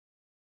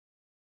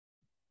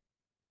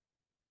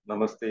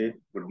Namaste,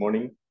 good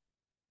morning.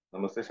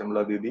 Namaste,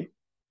 Shamla Didi.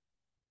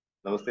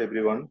 Namaste,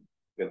 everyone.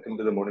 Welcome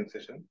to the morning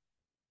session.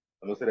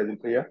 Namaste, Rajul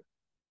Bhaiya.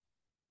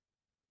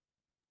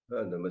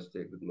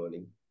 Namaste, good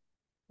morning.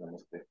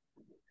 Namaste.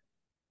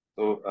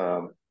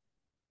 So,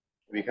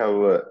 we have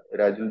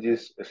Rajul ji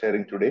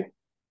sharing today.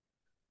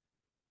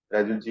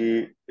 Rajul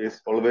ji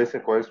is always a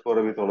quiet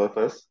explorer with all of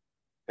us,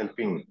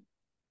 helping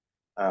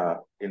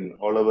in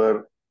all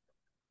our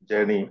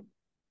journey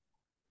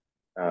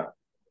uh,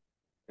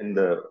 in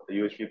the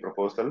UHP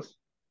proposals.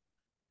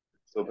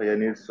 So, Bhaiya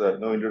needs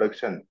no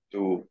introduction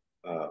to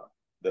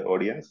the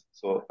audience.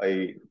 So,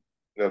 I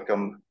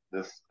welcome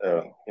this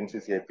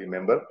MCCIP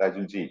member,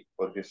 Rajul ji,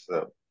 for his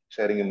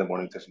sharing in the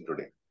morning session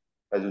today.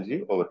 Rajul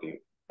ji, over to you.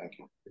 Thank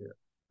you.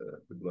 Yeah.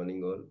 Good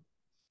morning, all.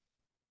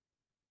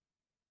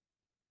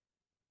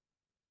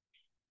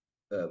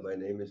 My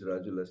name is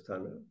Rajul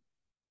Asthana.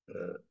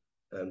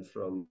 I'm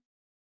from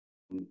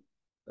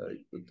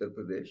Uttar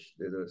Pradesh.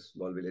 There's a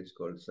small village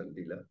called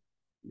Sandila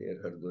near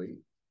Hardoi.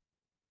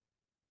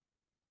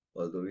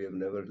 Although we have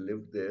never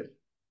lived there,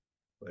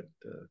 but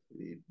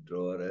we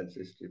draw our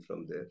ancestry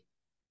from there.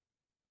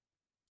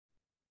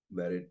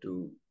 Married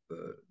to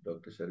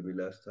Dr.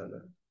 Sharmila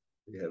Asthana.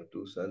 We have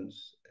two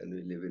sons and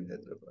we live in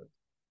Hyderabad.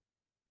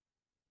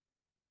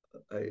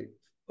 I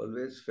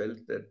always felt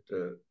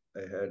that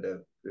I had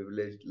a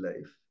privileged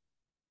life.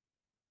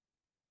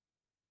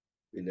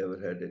 We never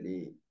had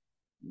any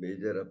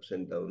major ups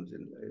and downs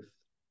in life.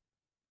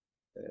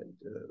 And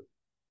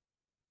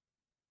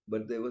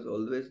but there was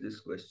always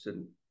this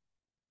question,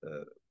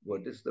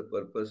 what is the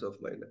purpose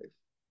of my life?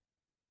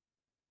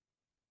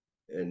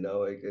 And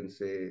now I can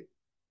say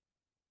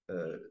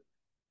uh,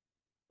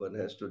 one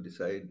has to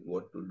decide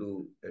what to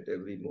do at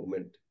every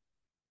moment.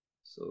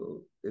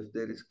 So if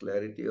there is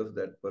clarity of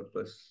that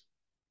purpose,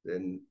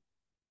 then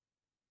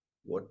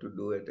what to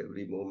do at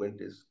every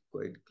moment is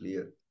quite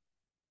clear.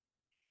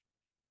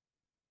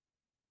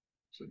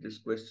 So this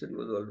question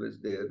was always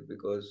there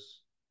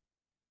because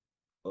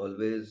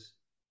always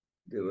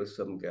there was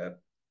some gap.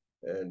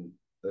 And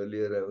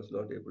earlier I was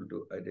not able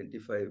to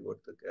identify what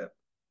the gap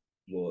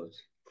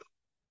was.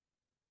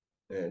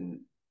 And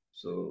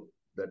so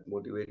that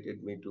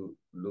motivated me to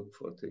look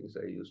for things.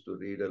 I used to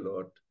read a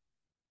lot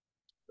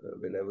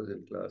when I was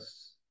in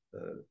class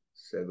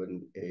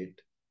 7,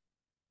 8.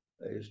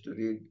 I used to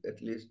read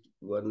at least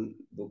one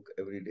book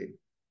every day.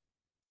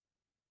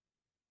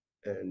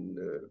 And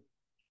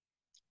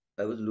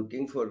I was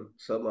looking for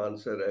some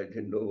answer. I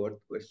didn't know what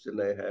question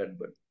I had,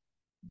 but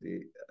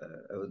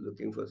I was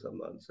looking for some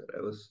answer.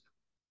 I was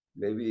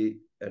maybe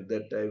at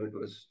that time it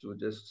was to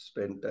just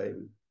spend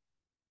time,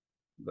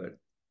 but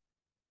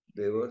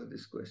there was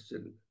this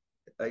question.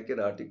 I can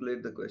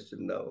articulate the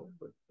question now,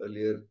 but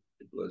earlier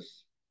it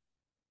was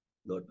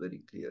not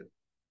very clear.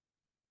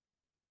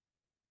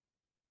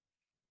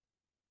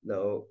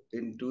 Now,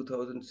 in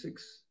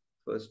 2006,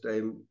 first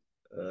time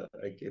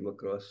I came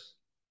across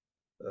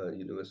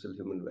universal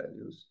human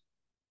values.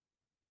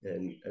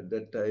 And at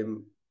that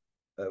time,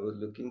 I was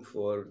looking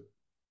for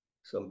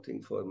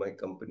something for my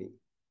company,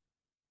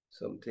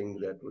 something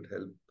that would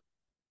help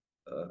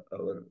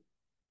our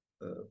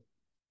uh,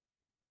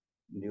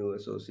 new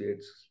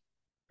associates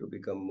to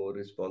become more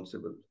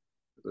responsible,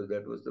 because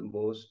that was the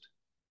most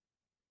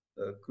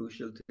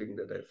crucial thing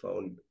that I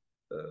found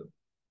uh,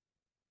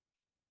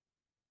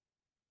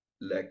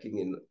 lacking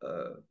in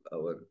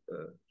our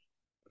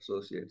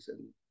associates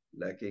and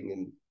lacking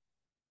in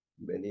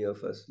many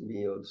of us,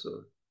 me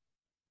also.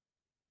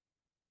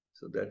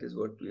 So that is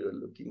what we were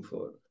looking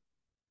for,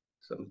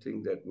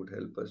 something that would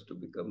help us to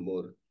become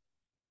more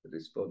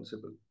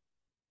responsible.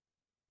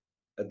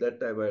 At that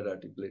time, I had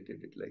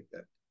articulated it like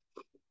that.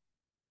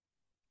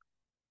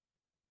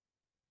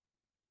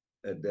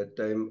 At that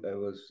time, I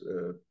was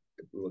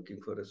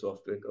working for a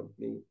software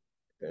company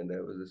and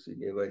I was a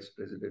senior vice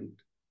president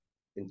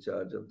in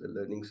charge of the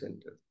learning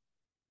center.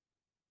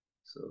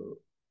 So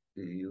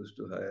we used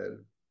to hire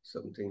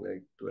something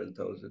like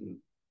 12,000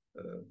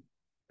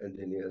 uh,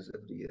 engineers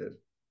every year.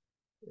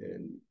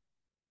 And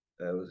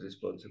I was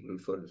responsible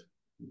for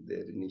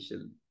their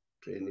initial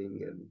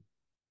training and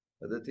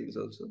other things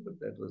also, but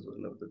that was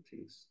one of the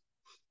things.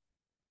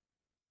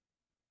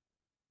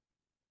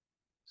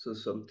 So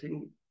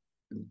something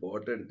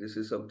important, this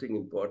is something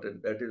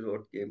important, that is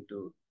what came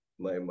to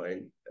my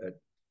mind at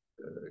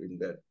in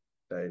that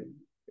time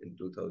in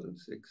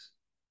 2006.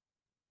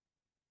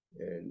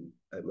 And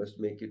I must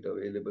make it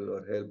available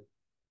or help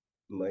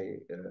my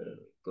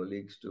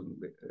colleagues to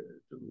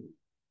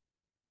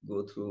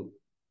go through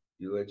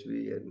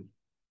UHV, and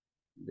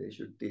they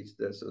should teach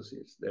the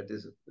associates. That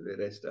is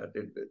where I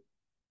started with.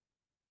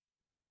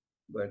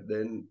 But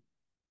then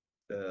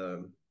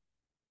um,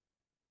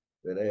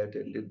 when I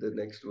attended the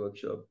next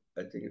workshop,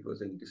 I think it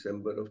was in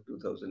December of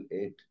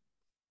 2008,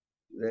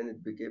 then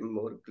it became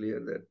more clear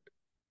that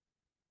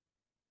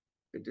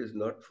it is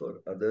not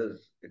for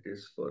others, it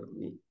is for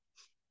me.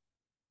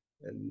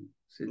 And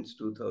since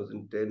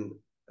 2010,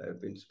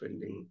 I've been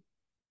spending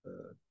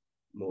uh,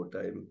 more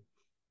time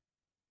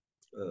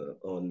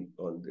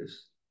on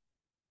this.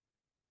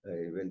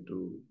 I went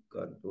to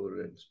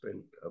Kanpur and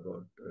spent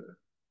about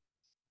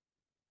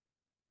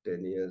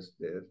 10 years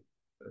there,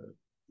 uh,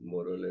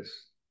 more or less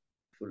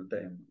full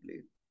time,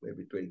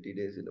 maybe 20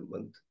 days in a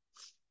month.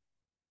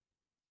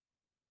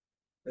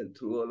 And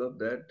through all of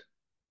that,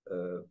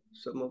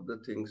 some of the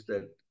things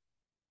that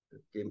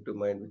came to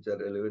mind which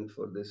are relevant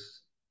for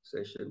this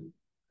session,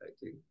 I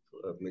think,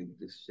 I mean,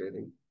 this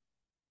sharing,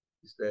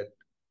 is that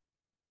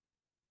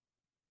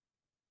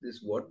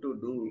this what to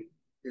do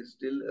is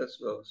still a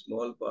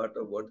small part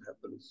of what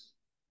happens.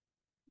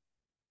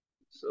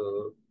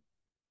 So,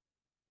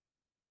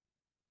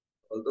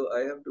 although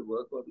I have to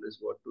work on this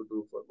what to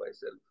do for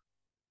myself,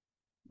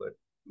 but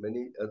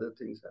many other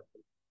things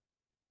happen.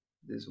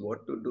 This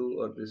what to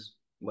do or this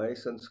my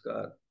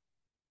sanskar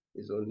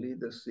is only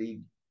the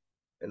seed,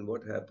 and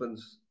what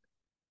happens,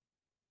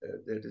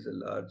 that is a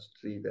large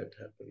tree that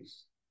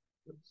happens.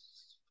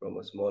 From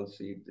a small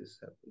seed, this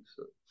happens.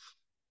 So,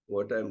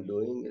 what I'm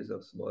doing is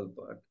a small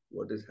part.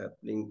 What is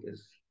happening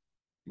is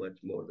much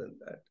more than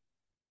that.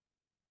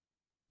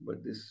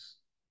 But this,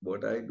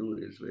 what I do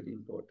is very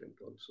important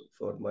also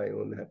for my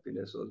own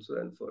happiness also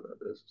and for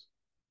others.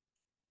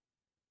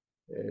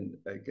 And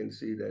I can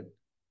see that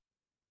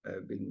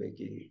I've been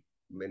making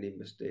many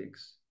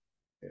mistakes,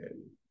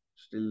 and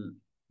still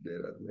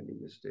there are many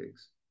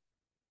mistakes,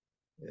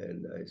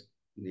 and I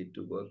need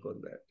to work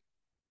on that.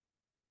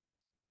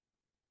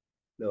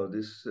 Now,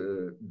 this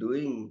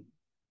doing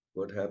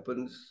what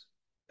happens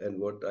and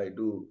what I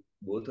do,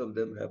 both of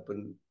them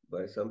happen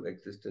by some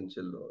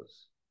existential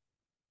laws.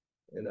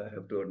 And I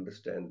have to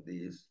understand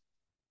these.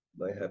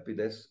 My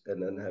happiness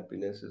and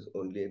unhappiness is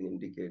only an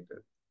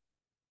indicator.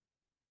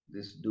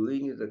 This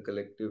doing is a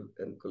collective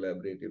and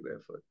collaborative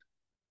effort.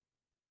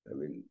 I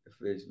mean, if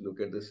we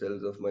look at the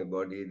cells of my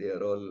body, they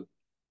are all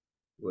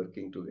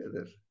working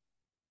together.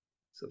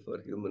 So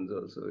for humans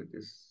also, it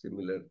is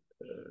similar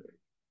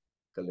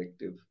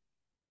collective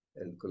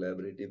and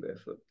collaborative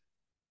effort.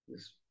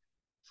 This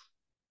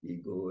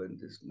ego and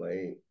this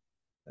my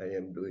I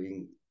am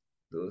doing,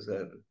 those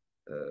are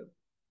uh,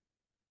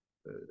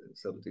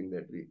 something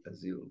that we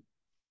assume.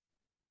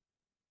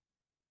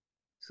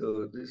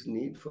 So this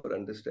need for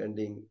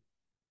understanding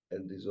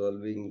and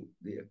resolving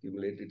the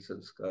accumulated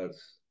sanskars,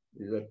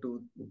 these are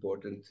two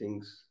important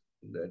things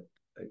that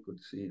I could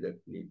see that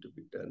need to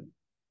be done.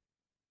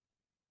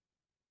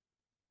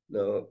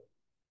 Now,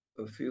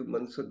 a few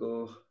months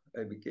ago,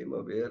 I became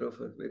aware of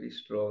a very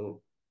strong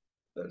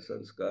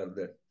sanskar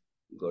that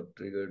got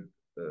triggered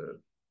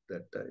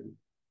that time.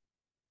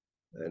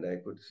 And I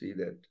could see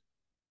that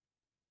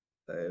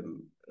I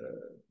am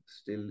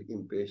still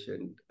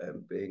impatient. I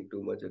am paying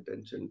too much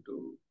attention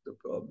to the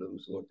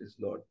problems, what is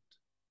not,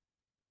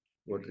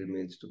 what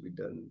remains to be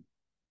done,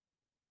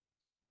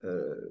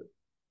 uh,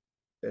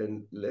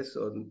 and less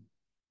on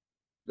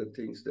the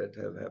things that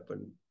have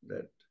happened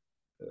that,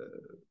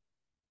 uh,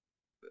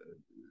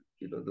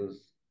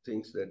 those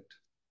things that,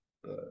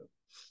 uh,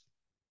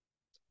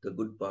 the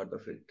good part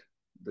of it,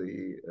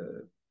 the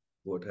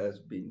what has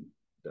been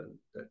done,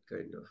 that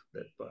kind of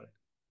that part.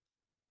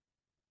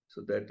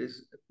 So that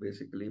is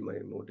basically my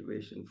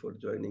motivation for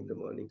joining the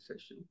morning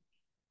session,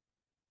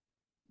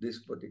 this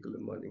particular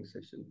morning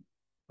session.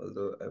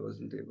 Although I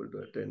wasn't able to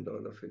attend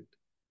all of it,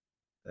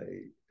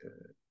 I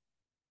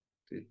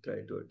did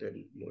try to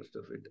attend most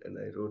of it, and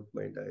I wrote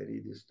my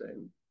diary this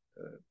time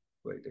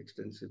quite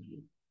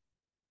extensively.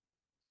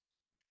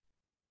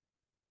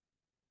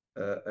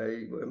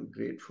 I am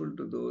grateful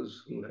to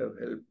those who have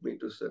helped me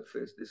to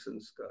surface this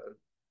sanskar,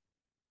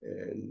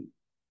 and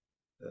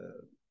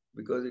uh,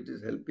 because it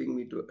is helping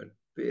me to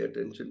pay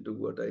attention to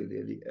what I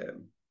really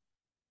am,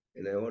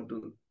 and I want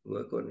to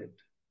work on it.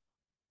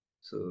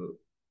 So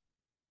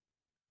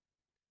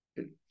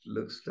it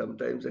looks,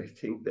 sometimes I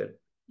think that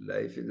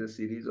life is a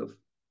series of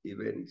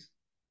events,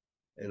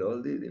 and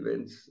all these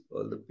events,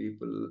 all the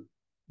people,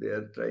 they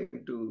are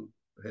trying to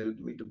help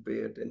me to pay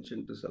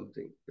attention to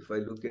something if I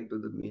look into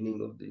the meaning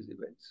of these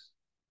events.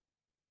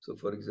 So,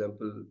 for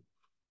example,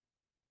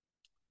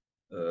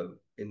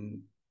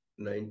 in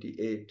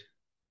 98,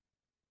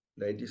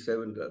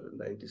 97 rather,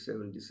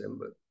 97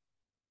 December,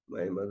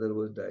 my mother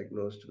was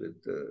diagnosed with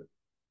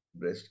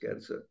breast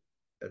cancer.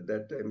 At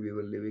that time, we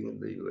were living in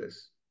the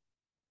US,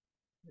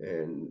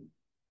 and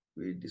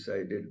we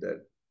decided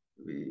that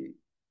we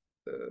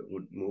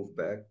would move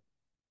back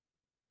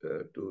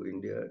to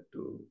India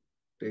to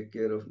take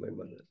care of my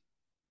mother.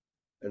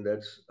 And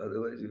that's,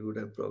 otherwise, we would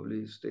have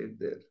probably stayed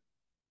there.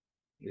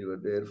 We were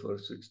there for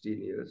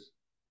 16 years,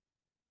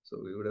 so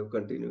we would have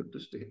continued to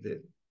stay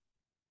there.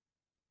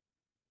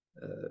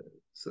 Uh,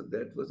 so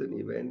that was an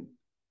event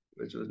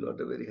which was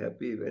not a very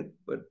happy event,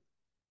 but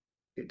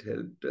it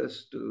helped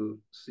us to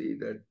see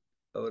that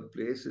our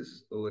place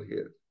is over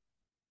here.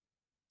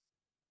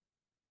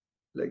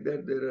 Like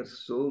that, there are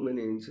so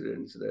many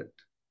incidents that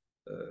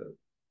uh,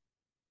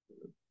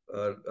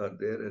 are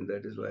there, and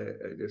that is why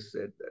I just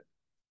said that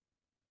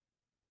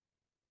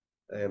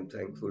I am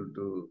thankful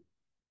to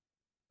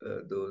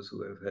those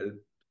who have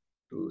helped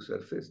to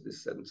surface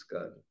this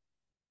sanskar.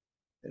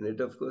 And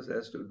it, of course,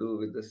 has to do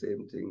with the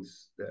same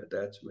things, the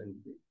attachment,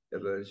 the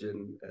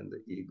aversion, and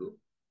the ego.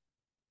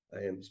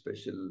 I am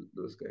special,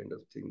 those kind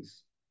of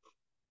things.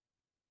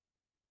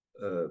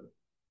 Uh,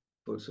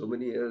 for so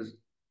many years,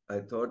 I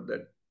thought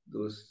that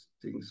those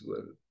things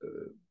were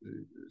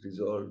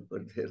resolved,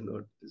 but they're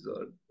not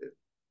resolved. They're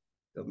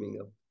coming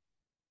up.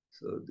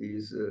 So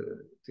these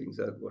things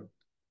are what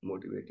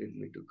motivated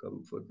me to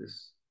come for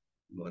this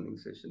morning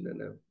session,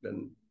 and I've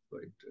done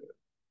quite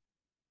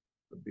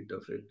a bit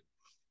of it.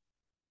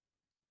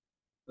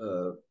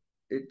 Uh,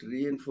 it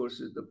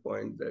reinforces the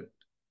point that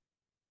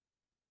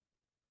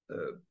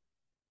uh,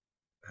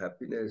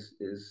 happiness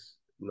is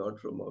not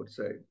from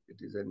outside. It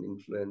is an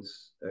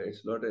influence.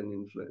 It's not an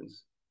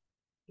influence.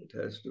 It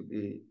has to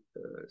be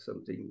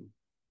something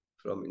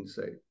from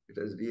inside. It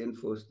has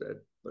reinforced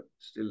that, but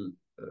still,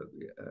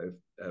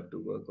 I have to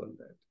work on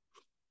that.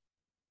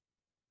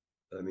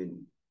 I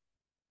mean,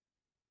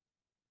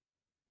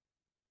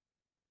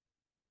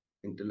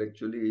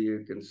 intellectually,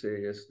 you can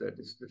say, yes, that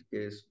is the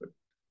case, but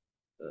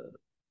uh,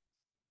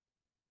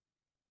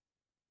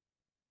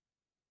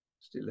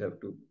 still have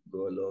to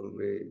go a long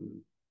way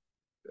in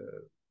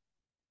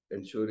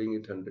ensuring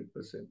it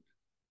 100%.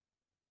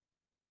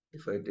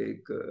 If I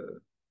take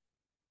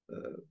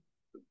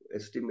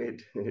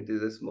estimate, it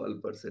is a small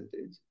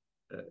percentage.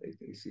 I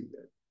can see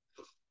that.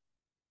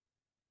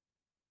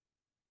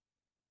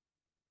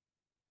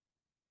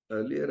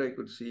 Earlier, I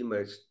could see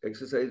my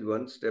exercise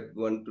one, step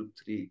 1 to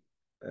 3.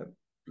 I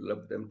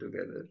clubbed them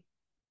together.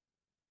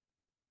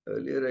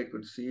 Earlier, I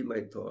could see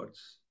my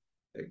thoughts.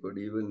 I could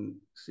even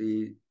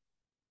see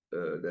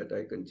that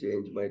I can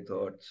change my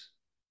thoughts.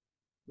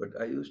 But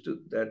I used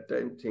to that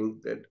time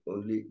think that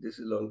only, this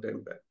is a long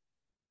time back,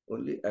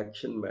 only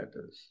action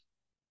matters.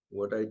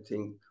 What I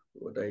think,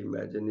 what I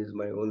imagine is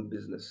my own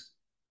business.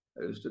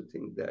 I used to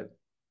think that.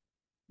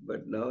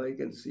 But now I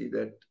can see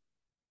that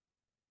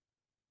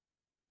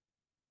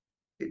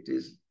it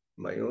is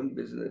my own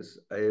business.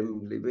 I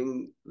am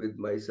living with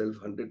myself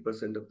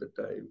 100% of the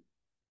time.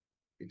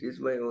 It is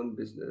my own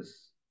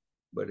business,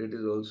 but it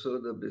is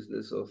also the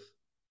business of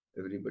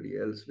everybody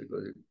else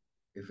because it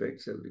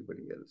affects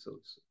everybody else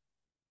also.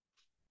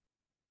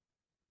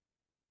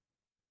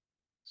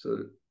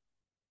 So,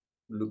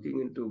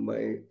 looking into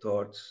my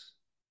thoughts,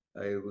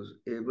 I was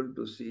able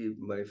to see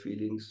my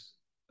feelings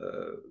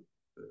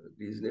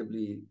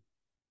reasonably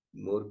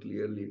more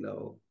clearly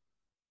now.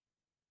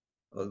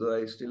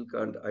 Although I still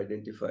can't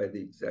identify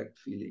the exact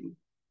feeling,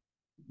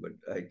 but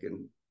I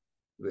can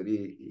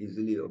very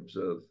easily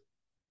observe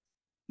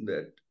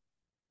that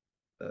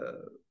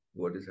uh,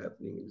 what is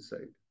happening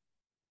inside.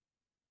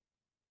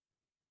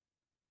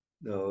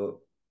 Now,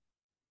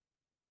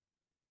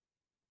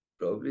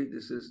 probably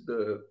this is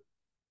the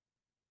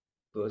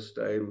first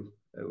time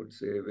I would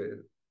say where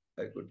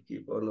I could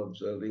keep on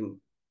observing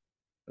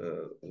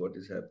what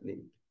is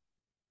happening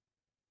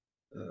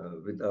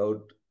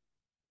without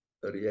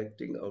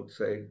reacting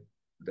outside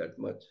that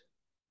much.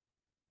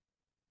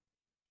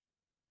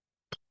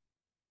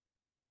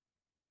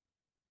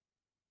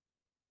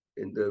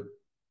 In the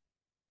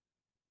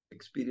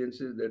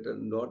experiences that are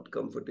not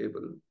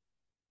comfortable,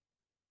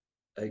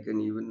 I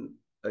can even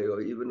I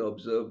even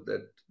observe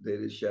that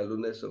there is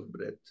shallowness of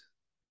breath,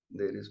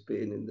 there is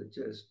pain in the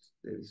chest,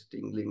 there is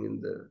tingling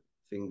in the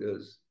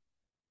fingers,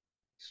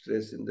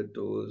 stress in the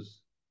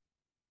toes,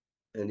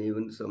 and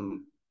even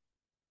some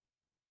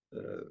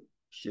uh,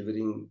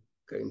 shivering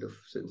kind of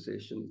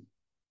sensation.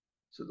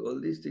 So all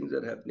these things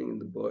are happening in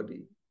the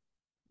body,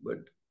 but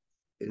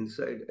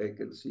inside I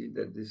can see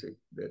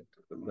that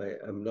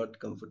I'm not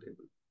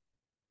comfortable.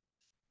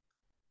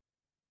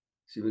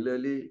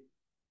 Similarly,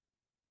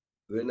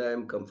 when I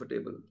am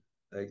comfortable,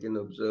 I can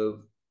observe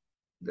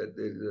that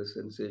there is a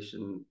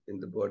sensation in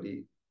the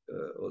body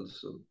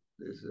also.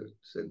 There's a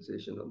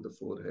sensation on the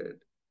forehead.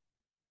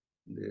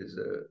 There's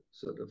a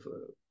sort of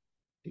a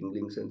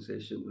tingling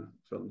sensation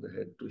from the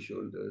head to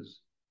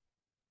shoulders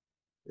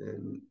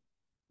and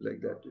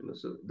like that,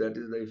 So that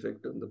is the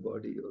effect on the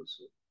body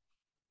also.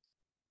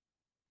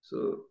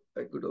 So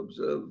I could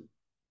observe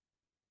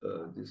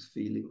this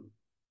feeling.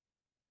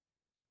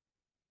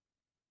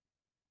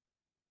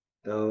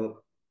 Now,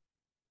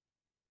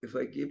 if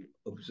I keep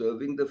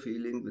observing the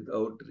feeling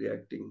without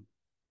reacting,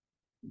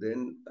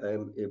 then I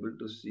am able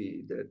to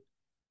see that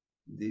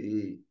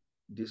the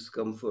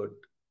discomfort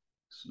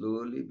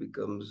slowly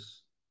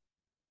becomes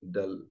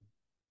dull.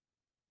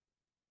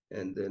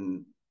 And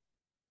then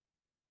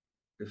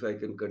if I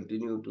can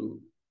continue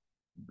to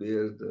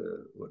bear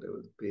the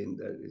whatever pain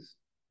that is,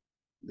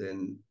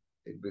 then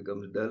it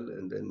becomes dull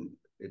and then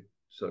it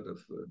sort of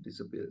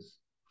disappears.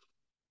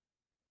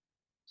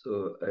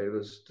 So I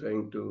was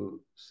trying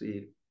to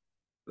see,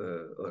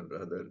 or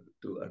rather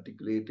to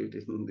articulate it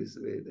in this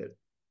way that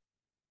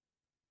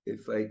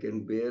if I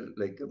can bear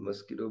like a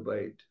mosquito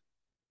bite,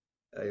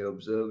 I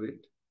observe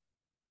it,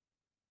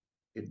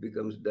 it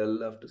becomes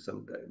dull after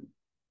some time.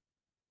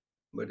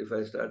 But if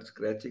I start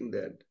scratching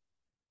that,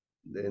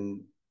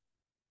 then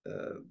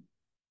uh,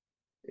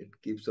 it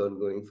keeps on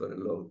going for a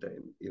long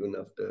time, even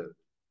after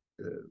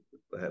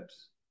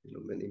perhaps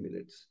many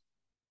minutes.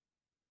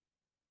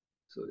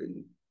 So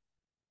in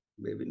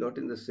maybe not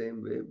in the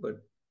same way, but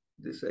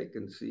this I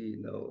can see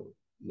now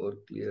more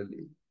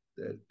clearly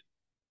that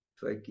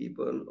if I keep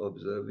on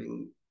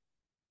observing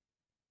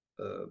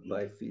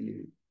my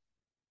feeling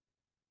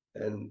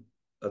and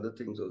other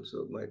things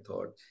also, my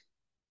thoughts,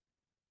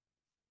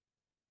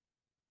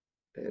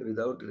 and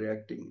without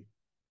reacting,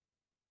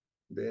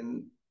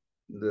 then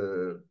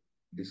the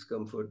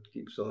discomfort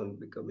keeps on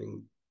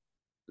becoming,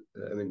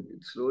 I mean,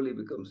 it slowly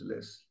becomes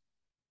less,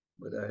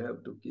 but I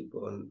have to keep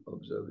on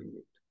observing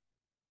it.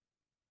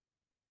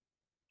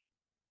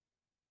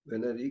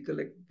 When I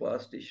recollect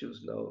past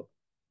issues now,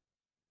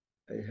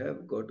 I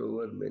have got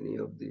over many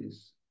of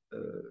these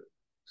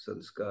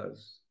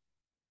sanskars,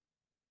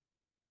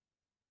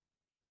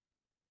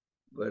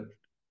 but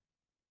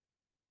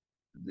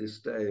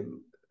this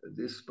time,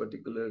 this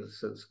particular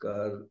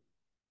sanskar,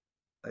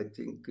 I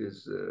think,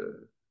 is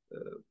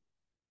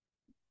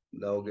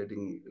now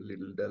getting a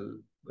little dull,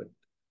 but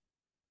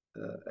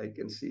I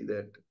can see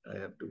that I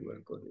have to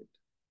work on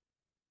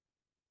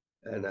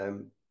it.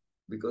 And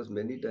because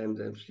many times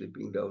I'm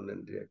slipping down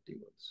and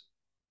reacting also,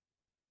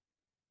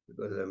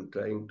 because I'm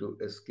trying to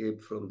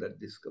escape from that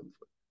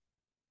discomfort.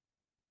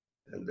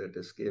 And that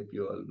escape,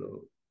 you all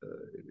know,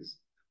 it is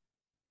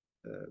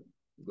uh,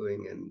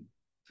 going and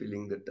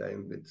filling the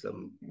time with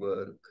some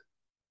work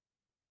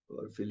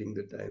or filling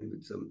the time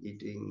with some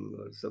eating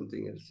or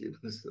something else.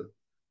 So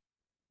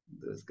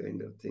those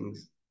kind of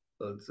things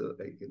also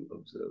I can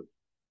observe.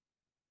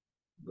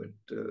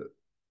 But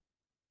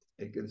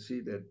I can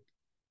see that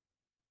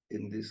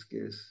in this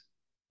case,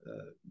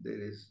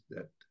 there is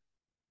that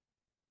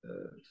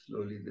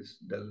slowly this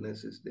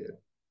dullness is there,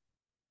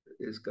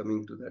 is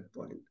coming to that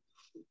point.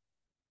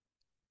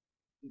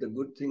 The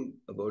good thing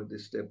about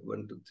this step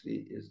 1 to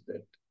 3 is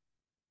that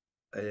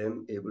I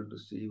am able to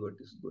see what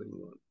is going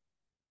on,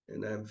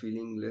 and I am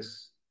feeling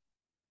less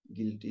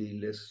guilty,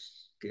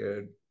 less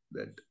scared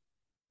that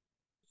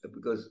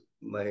because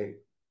uh,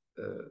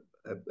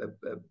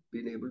 I've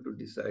been able to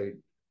decide,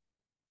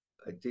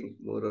 I think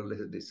more or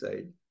less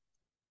decide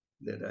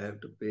that I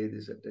have to pay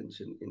this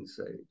attention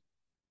inside.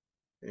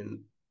 And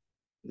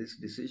this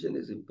decision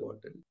is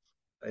important.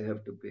 I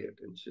have to pay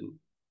attention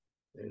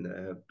and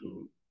I have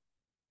to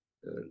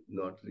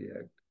not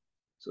react.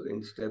 So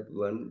in step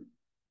 1,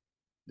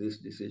 this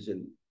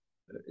decision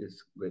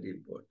is very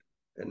important.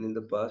 And in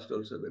the past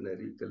also, when I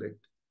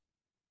recollect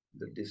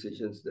the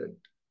decisions that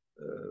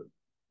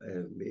I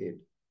have made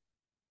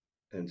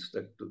and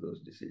stuck to those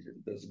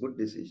decisions, those good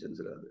decisions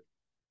rather,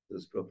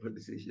 those proper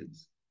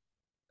decisions,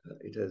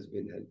 it has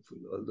been helpful,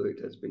 although it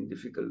has been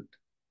difficult,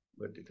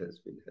 but it has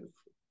been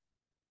helpful.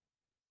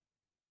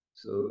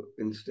 So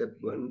in step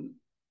 1,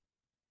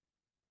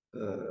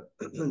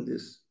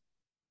 this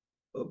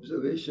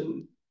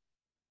observation,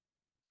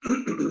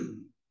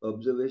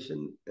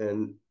 observation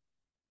and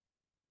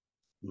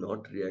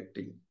not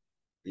reacting,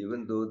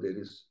 even though there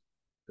is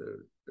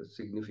a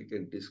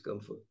significant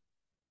discomfort,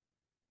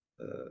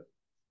 uh,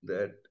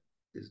 that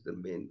is the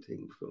main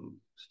thing from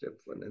step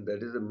 1. And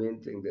that is the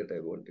main thing that I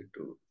wanted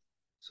to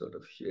sort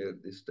of share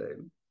this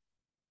time.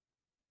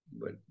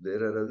 But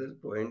there are other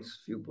points,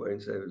 few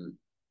points I will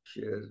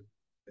share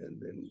and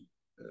then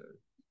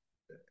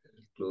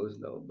close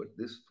now. But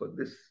this, for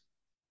this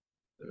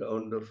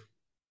round of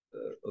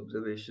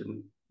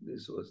observation,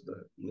 this was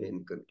the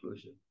main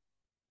conclusion.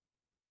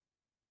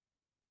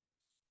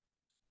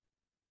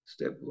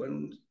 Step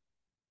 1,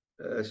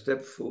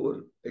 step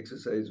 4,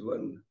 exercise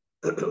 1.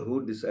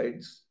 Who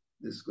decides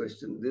this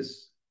question?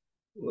 This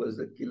was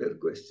the killer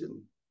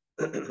question.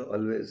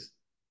 Always,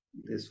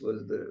 this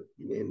was the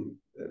main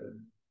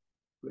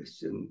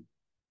question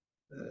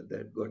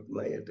that got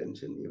my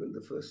attention even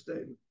the first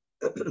time.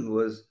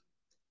 Was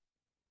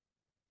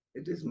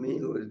it is me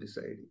who is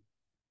deciding.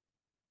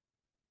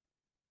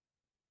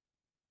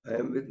 I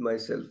am with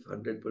myself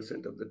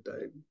 100% of the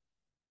time,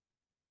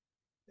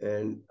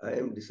 and I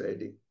am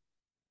deciding.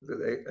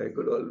 Because I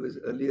could always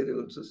earlier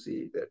also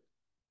see that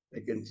I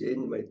can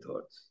change my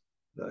thoughts.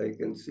 Now I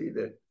can see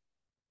that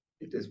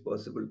it is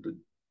possible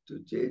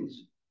to change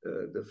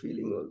the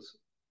feeling also.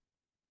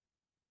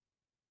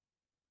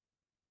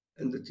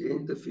 And the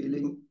change the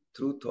feeling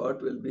through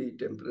thought will be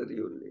temporary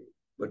only,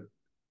 but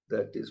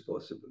that is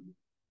possible.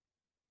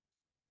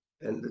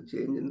 And the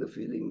change in the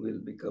feeling will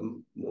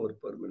become more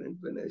permanent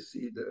when I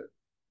see the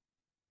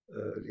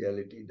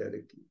reality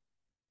directly.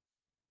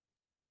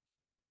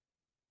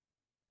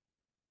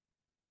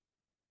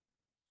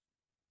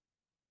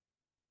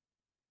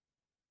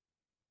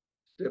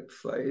 Step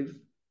 5,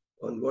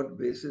 on what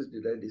basis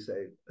did I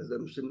decide?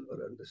 Assumption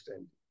or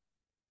understanding?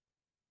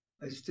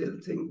 I still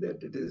think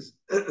that it is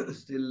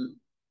still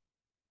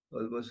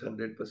almost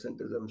 100%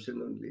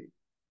 assumption only.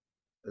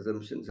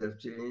 Assumptions have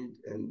changed,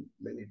 and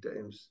many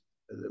times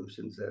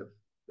assumptions have,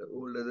 the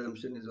old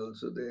assumption is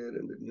also there,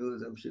 and the new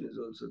assumption is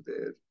also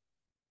there.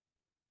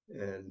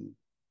 And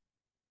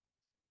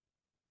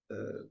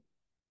uh,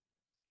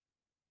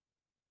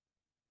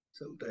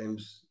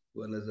 sometimes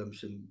one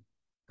assumption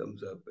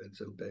comes up, and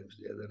sometimes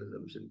the other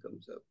assumption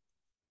comes up.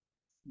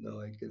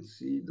 Now I can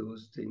see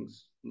those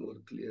things more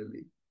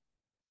clearly,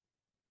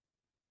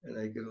 and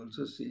I can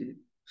also see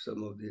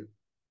some of the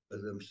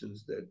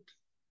assumptions that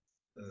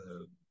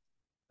uh,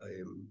 I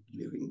am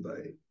living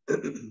by.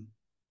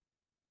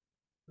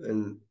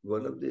 And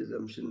one of the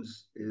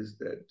assumptions is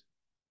that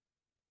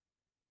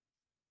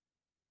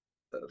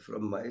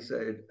from my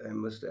side, I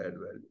must add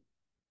value.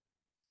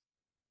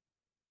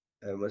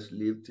 I must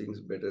leave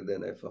things better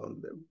than I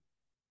found them.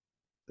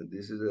 And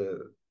this is a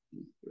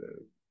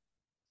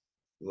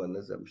one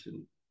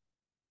assumption,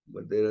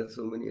 but there are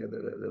so many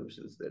other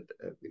assumptions that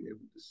I've been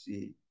able to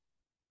see.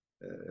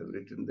 I've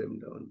written them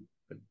down,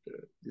 but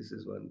this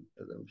is one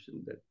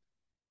assumption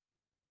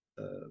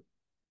that uh,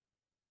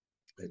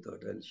 I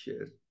thought I'll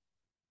share.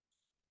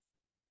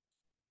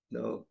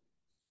 Now,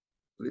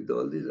 with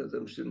all these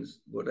assumptions,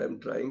 what I'm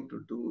trying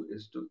to do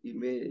is to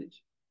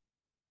image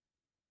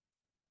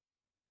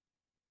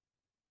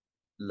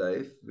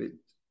life with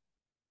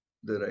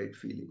the right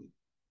feeling.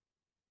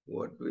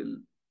 What will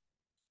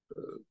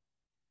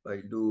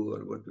I do,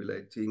 or what will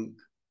I think?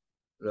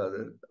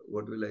 Rather,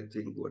 what will I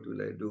think? What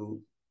will I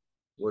do?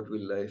 What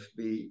will life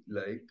be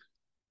like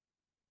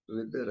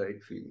with the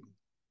right feeling?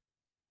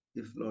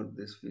 If not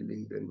this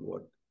feeling, then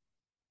what?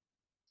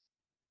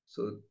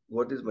 So,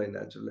 what is my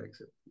natural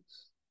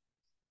acceptance?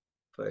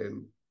 If I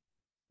am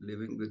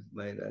living with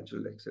my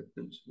natural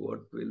acceptance,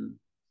 what will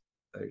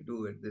I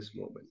do at this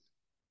moment?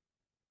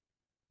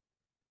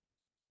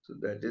 So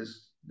that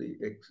is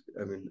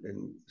I mean,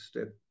 in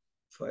step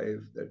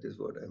 5, that is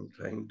what I'm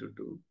trying to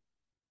do.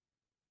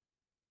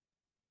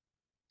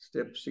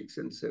 Step 6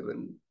 and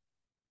 7,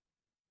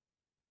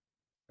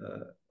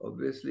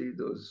 obviously,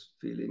 those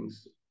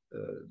feelings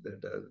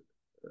that are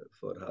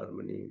for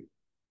harmony,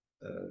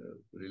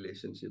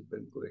 relationship,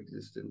 and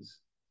coexistence,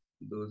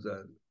 those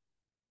are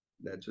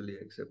naturally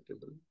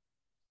acceptable.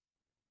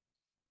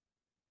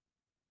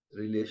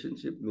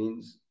 Relationship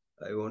means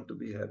I want to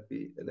be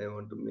happy and I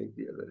want to make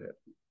the other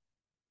happy.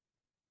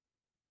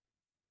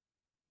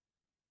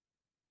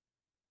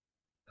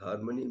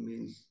 Harmony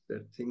means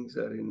that things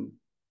are in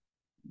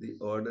the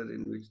order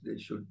in which they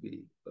should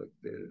be, or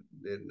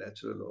their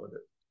natural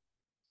order.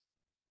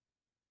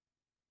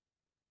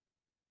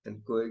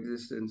 And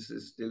coexistence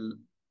is still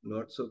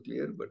not so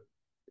clear, but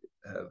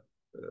have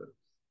a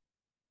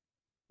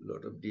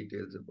lot of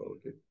details about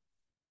it.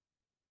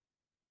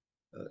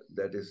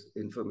 That is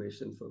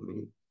information for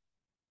me.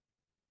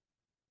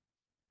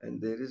 And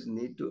there is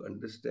need to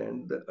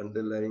understand the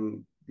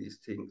underlying these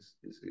things,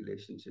 this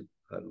relationship,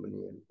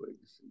 harmony, and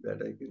coexistence,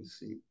 that I can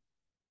see.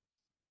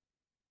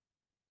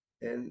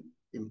 And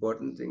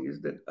important thing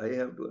is that I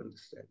have to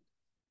understand.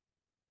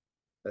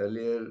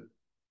 Earlier,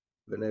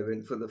 when I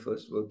went for the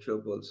first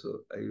workshop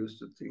also, I used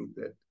to think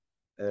that,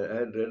 and I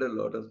had read a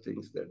lot of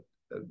things that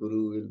a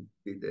guru will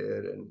be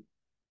there and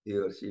he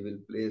or she will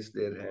place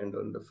their hand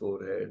on the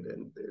forehead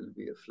and there'll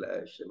be a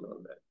flash and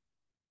all that.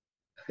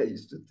 I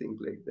used to think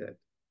like that.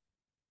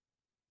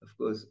 Of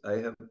course, I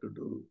have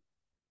to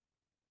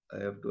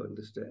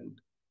understand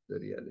the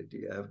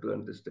reality. I have to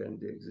understand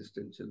the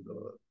existential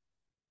law.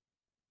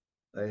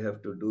 I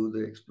have to do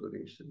the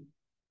exploration.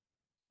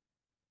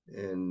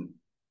 And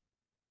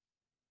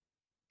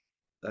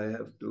I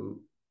have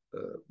to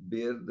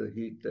bear the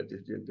heat that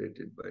is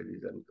generated by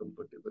these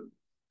uncomfortable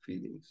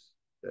feelings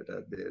that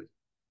are there,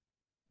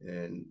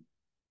 and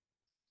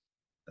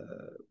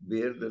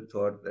bear the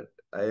thought that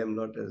I am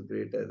not as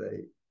great as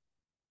I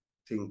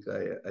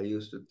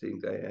used to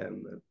think I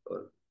am,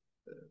 or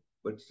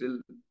but still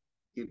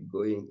keep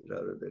going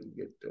rather than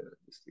get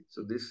this thing.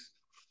 So this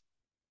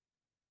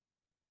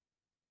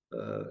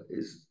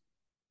is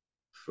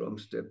from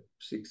step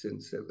 6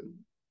 and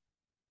 7.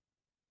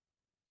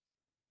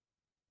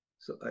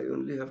 So I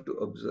only have to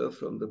observe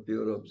from the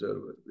pure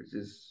observer, which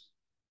is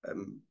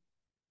I'm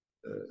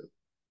uh,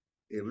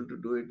 able to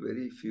do it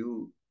very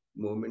few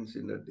moments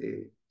in a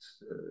day.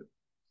 It's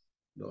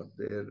not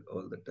there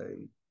all the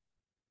time.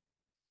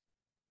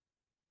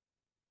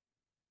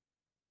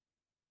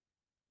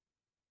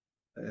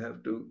 I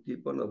have to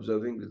keep on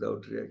observing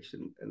without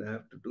reaction, and I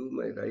have to do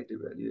my right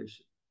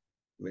evaluation.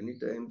 Many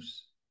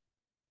times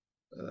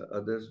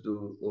others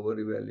do over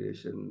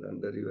evaluation,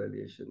 under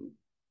evaluation,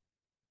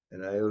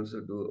 and I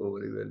also do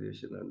over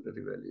evaluation, under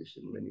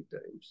evaluation many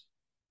times.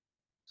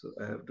 So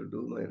I have to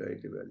do my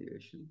right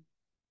evaluation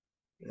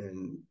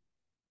and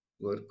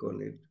work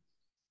on it.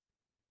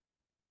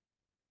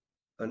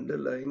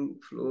 Underlying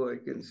flow, I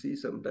can see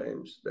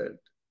sometimes that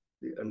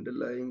the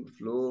underlying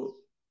flow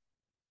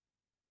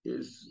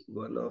is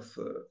one of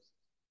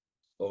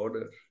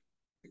order.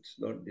 It's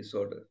not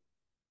disorder.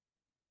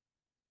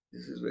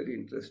 This is very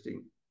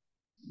interesting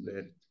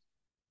that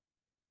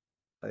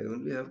I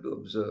only have to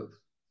observe,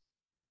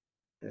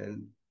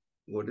 and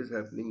what is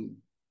happening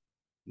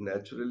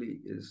naturally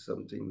is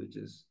something which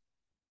is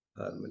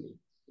harmony,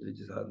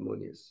 which is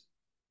harmonious.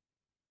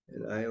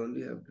 And I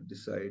only have to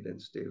decide and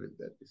stay with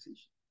that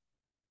decision.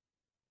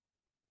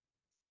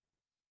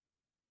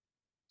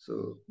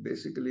 So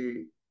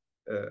basically,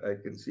 I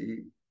can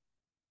see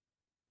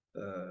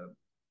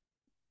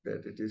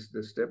that it is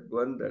the step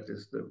one that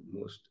is the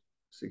most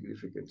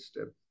significant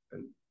step,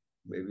 and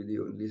maybe the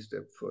only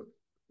step for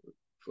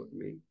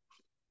me.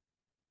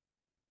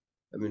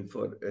 I mean,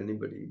 for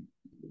anybody,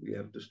 we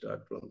have to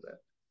start from that.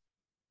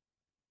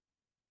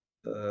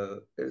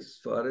 As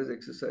far as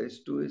exercise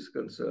 2 is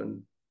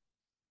concerned,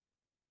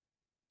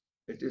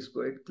 it is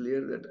quite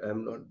clear that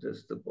I'm not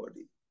just the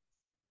body.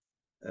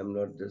 I'm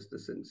not just the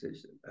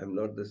sensation. I'm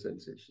not the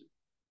sensation.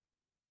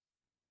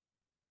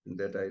 And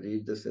that I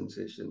read the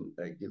sensation,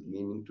 I give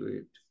meaning to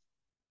it.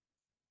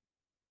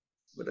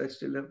 But I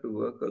still have to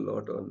work a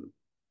lot on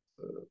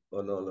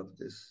all of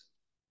this.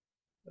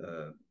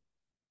 A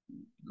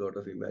lot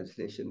of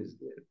imagination is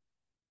there.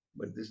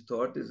 But this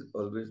thought is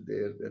always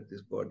there that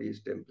this body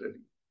is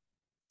temporary.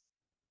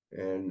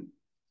 And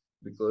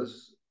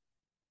because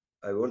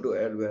I want to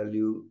add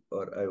value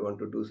or I want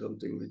to do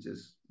something which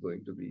is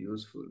going to be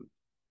useful,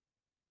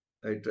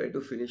 I try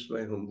to finish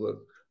my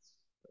homework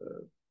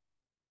uh,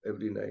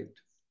 every night.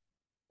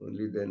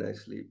 Only then I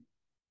sleep.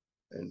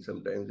 And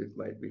sometimes it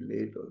might be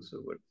late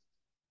also, but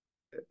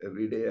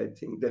every day I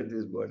think that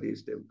this body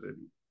is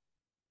temporary.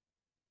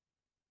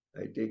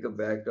 I take a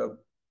backup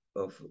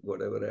of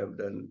whatever I've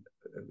done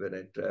when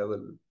I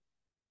travel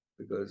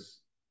because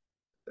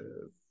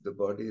the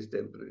body is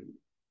temporary.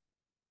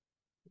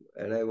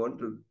 And I want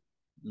to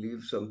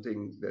leave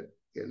something that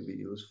can be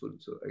useful.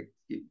 So I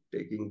keep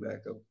taking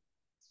backup.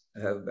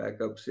 I have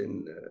backups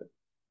in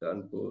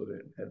Kanpur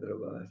and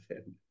Hyderabad.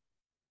 And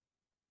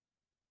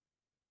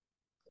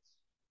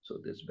so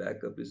this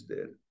backup is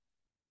there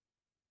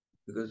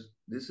because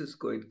this is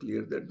quite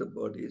clear that the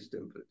body is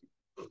temporary.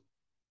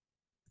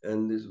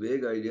 And this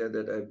vague idea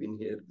that I've been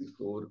here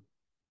before,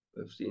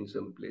 I've seen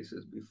some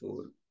places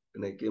before.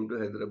 When I came to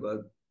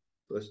Hyderabad,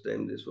 first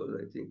time this was,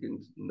 I think, in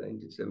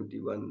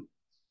 1971,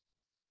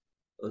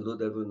 although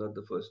that was not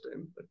the first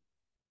time, but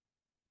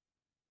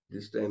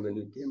this time when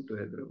we came to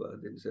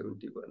Hyderabad in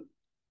 71,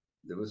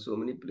 there were so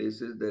many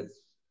places that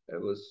I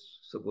was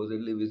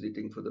supposedly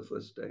visiting for the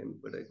first time,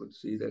 but I could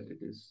see that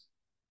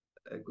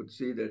I could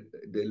see that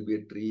there'll be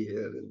a tree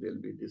here and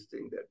there'll be this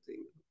thing, that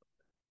thing.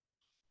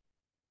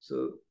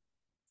 So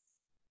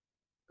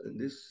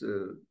this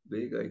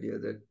vague idea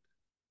that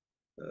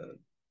uh,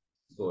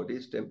 body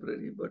is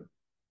temporary, but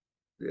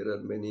there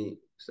are many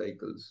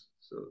cycles.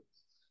 So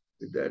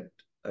with that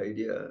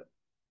idea,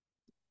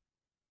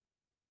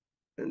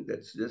 and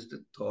that's just a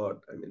thought.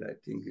 I mean, I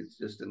think it's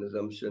just an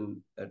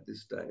assumption at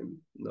this time,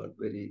 not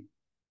very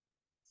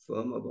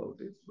firm about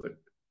it. But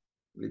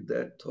with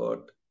that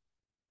thought,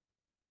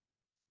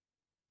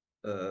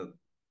 uh,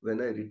 when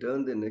I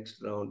return the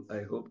next round,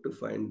 I hope to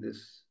find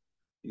this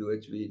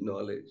UHV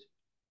knowledge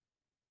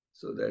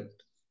so that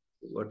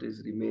what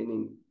is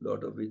remaining,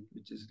 lot of it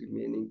which is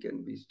remaining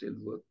can be still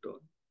worked on.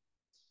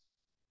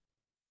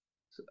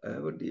 So I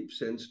have a deep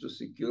sense to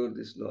secure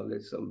this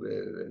knowledge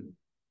somewhere and,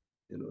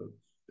 you know,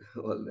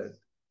 all that.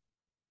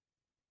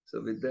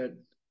 So with that,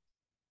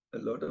 a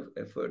lot of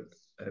effort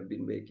I've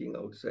been making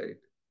outside.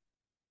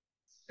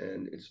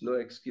 And it's no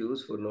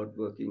excuse for not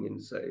working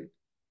inside,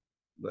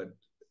 but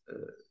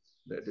uh,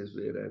 that is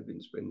where I've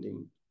been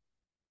spending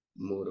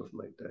more of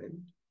my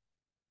time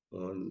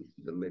on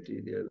the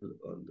material,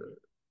 on the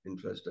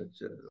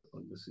infrastructure,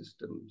 on the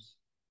systems.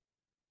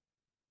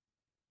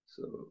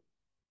 So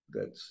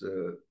that's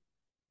uh,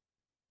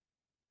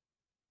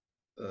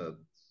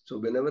 so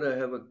whenever I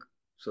have a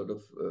sort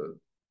of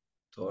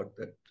thought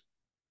that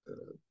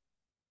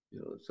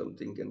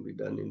something can be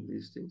done in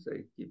these things,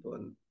 I keep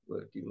on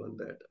working on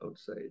that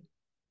outside.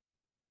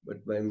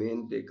 But my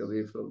main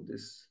takeaway from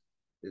this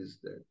is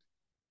that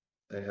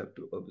I have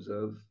to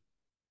observe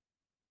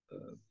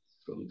uh,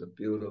 from the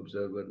pure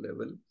observer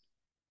level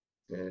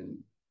and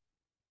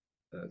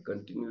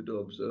continue to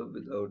observe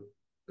without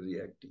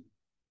reacting.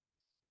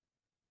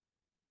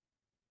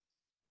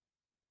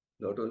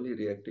 Not only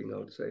reacting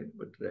outside,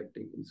 but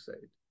reacting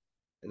inside.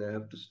 And I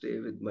have to stay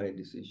with my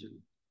decision.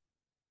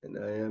 And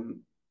I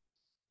am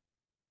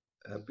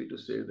happy to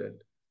say that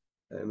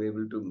I am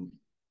able to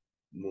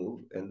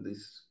move, and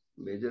this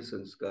major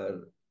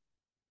sanskar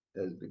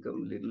has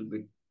become a little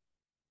bit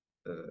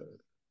uh,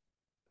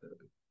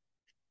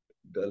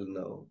 dull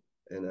now.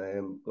 And I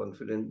am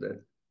confident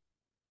that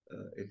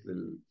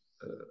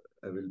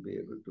I will be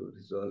able to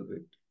resolve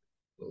it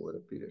over a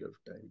period of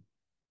time.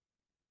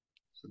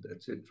 So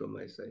that's it from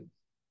my side.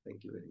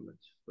 Thank you very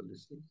much for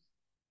listening.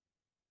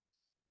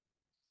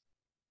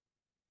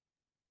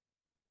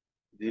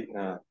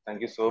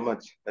 Thank you so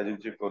much,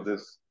 Rajul for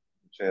this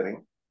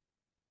sharing.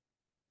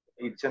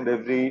 Each and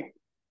every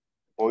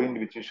point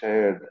which you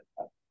shared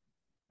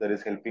that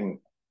is helping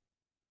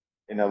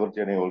in our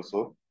journey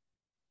also.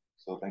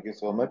 So thank you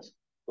so much.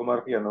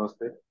 Kumar Pia,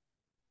 namaste.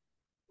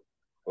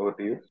 Over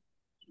to you.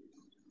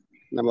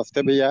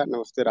 नमस्ते भैया,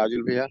 नमस्ते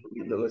राजुल भैया.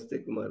 नमस्ते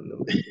कुमार,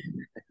 नमस्ते.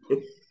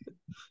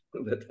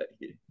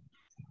 बताइए.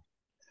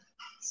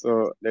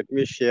 So let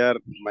me share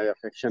my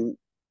affection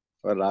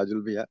for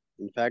Rajul bhaiya.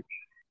 In fact,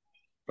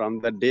 from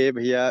the day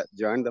bhaiya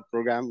joined the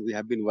program, we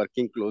have been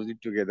working closely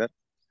together.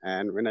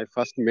 And when I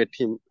first met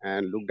him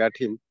and looked at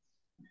him,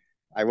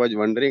 I was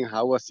wondering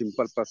how a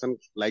simple person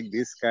like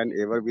this can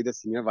ever be the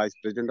senior vice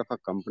president of a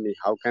company.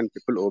 How can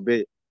people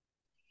obey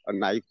a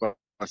naive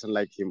person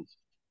like him?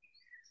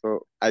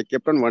 So I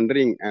kept on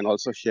wondering and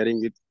also sharing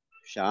with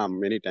Sham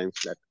many times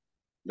that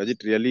does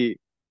it really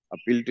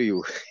appeal to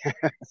you?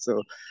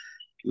 So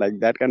like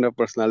that kind of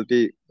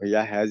personality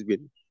Bhaiya has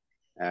been,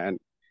 and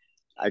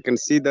I can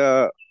see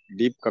the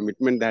deep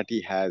commitment that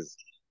he has.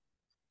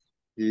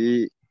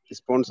 He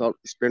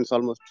spends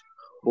almost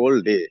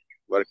whole day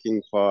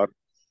working for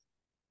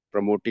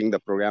promoting the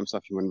programs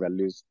of human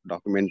values,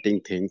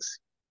 documenting things,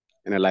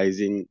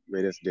 analyzing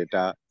various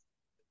data,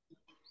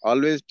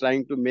 always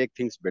trying to make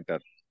things better.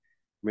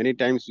 Many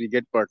times we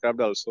get perturbed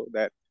also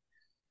that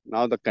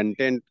now the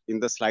content in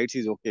the slides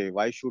is okay.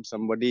 Why should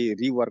somebody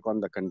rework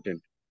on the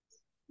content?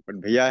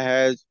 But Bhaiya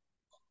has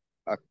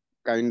a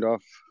kind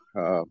of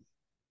uh,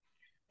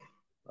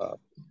 uh,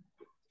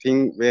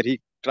 thing where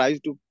he tries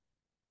to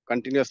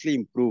continuously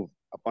improve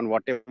upon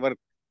whatever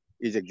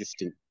is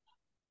existing.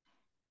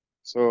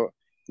 So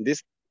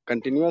this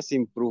continuous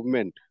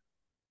improvement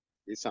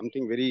is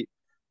something very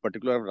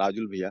particular of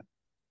Rajul Bhaiya,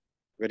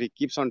 where he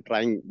keeps on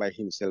trying by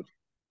himself.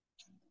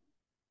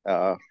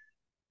 Uh,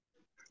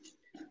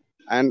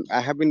 and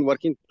I have been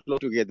working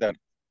closely together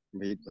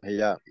with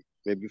Bhaiya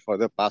maybe for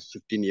the past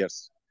 15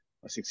 years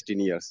or 16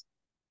 years.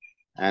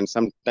 And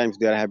sometimes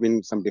there have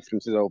been some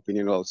differences of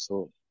opinion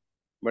also.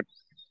 But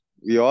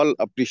we all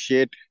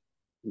appreciate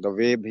the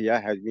way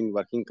Bhaiya has been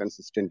working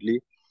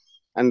consistently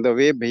and the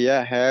way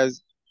Bhaiya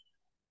has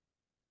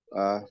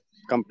uh,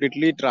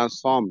 completely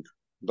transformed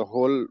the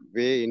whole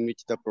way in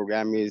which the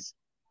program is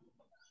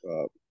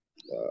uh,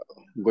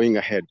 going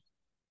ahead.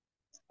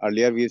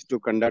 Earlier, we used to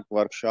conduct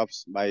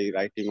workshops by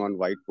writing on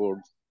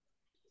whiteboards,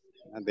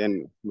 and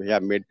then we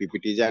have made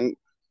PPTs, and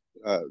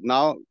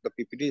now the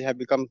PPTs have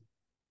become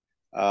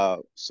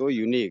so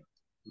unique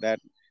that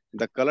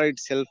the color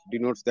itself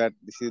denotes that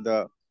this is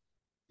the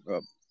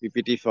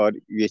PPT for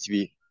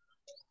UHV.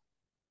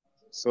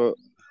 So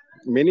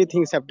many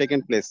things have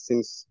taken place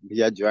since we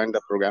have joined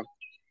the program,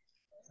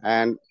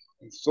 and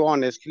so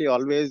honestly,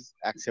 always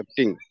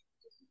accepting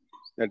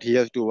that he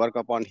has to work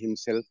upon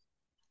himself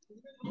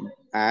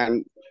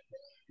and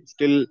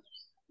still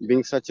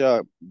being such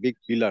a big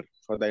pillar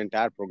for the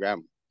entire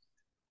program.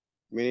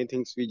 Many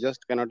things we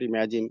just cannot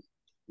imagine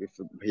if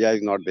Bhaiya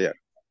is not there.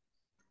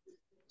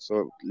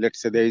 So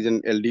let's say there is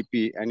an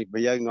LDP, and if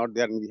Bhaiya is not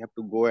there, and we have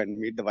to go and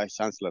meet the vice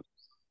chancellor.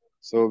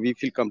 So we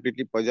feel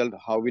completely puzzled.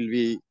 How will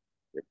we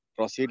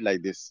proceed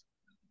like this?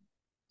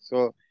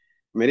 So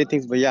many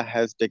things Bhaiya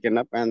has taken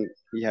up, and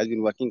he has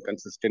been working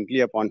consistently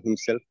upon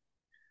himself,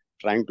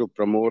 trying to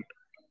promote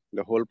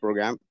the whole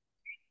program,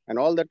 and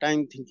all the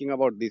time thinking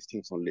about these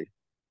things only.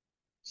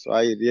 So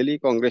I really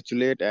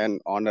congratulate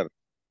and honor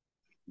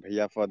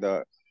Bhaiya for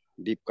the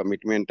deep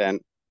commitment and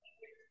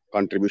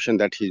contribution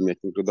that he's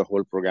making to the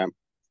whole program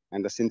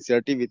and the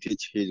sincerity with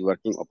which he is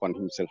working upon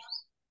himself.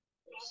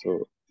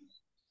 So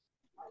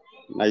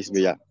nice,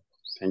 Bhaiya.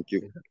 Thank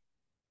you.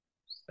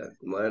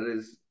 Kumar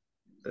is,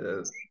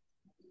 uh,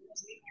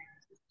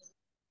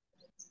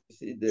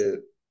 see,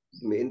 the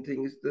main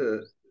thing is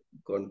the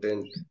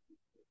content,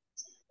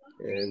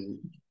 and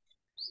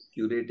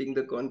curating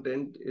the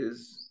content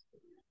is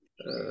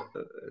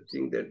a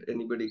thing that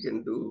anybody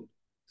can do.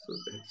 So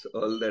that's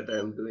all that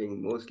I'm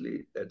doing.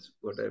 Mostly, that's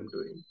what I'm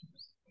doing.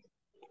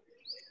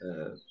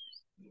 Uh,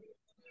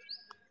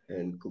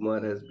 and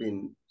Kumar has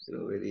been,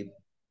 very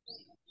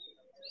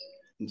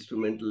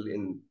instrumental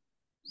in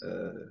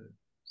uh,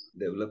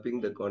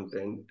 developing the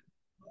content,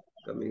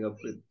 coming up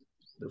with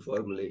the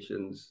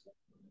formulations.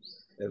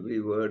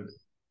 Every word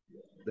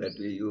that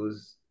we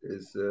use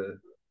is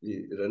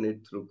we run it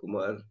through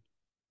Kumar.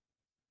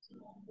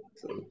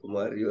 So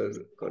Kumar, your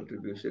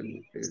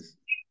contribution is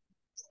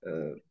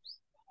uh,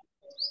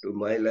 to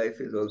my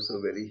life is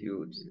also very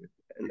huge,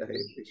 and I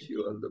wish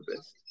you all the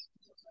best.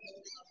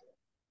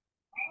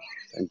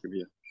 Thank you,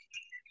 Bhaiya.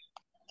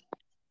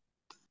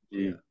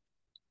 Yeah.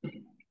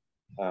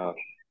 Uh,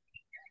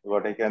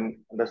 what I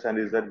can understand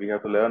is that we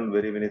have to learn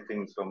very many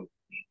things from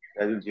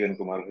Rajulji and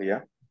Kumar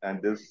Bhaiya,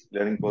 and this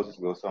learning process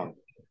goes on.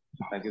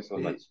 Thank you so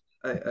much.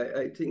 See,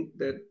 I think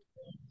that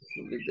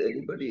with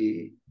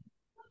anybody,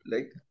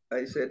 like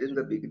I said in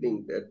the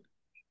beginning, that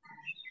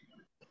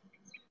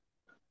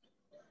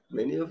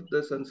many of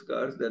the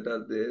sanskars that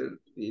are there,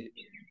 we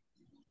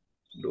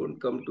don't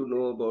come to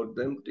know about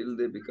them till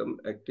they become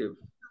active.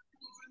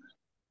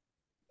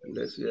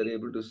 Unless we are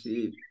able to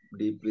see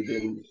deep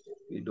within,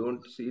 we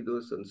don't see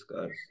those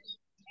sanskars.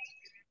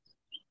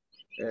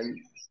 And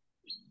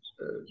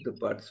the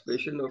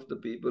participation of the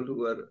people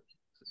who are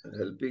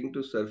helping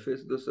to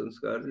surface the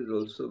sanskars is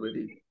also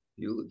very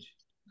huge.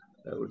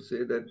 I would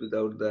say that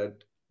without that,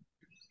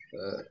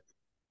 uh,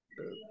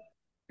 uh,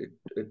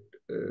 it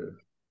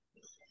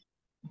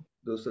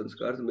those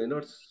sanskars may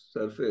not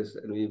surface,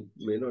 and we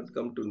may not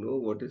come to know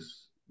what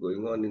is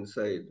going on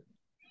inside.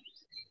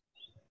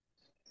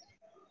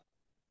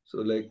 So,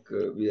 like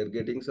we are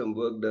getting some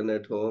work done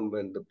at home,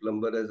 and the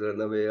plumber has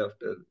run away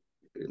after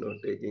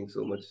taking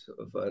so much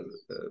of our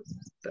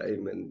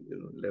time and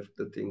left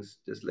the things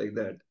just like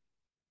that.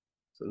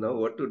 So now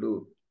what to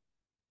do?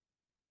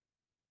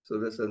 So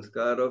the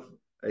sanskar of,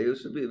 I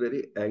used to be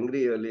very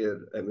angry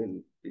earlier. I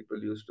mean,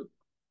 people used to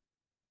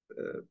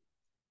uh,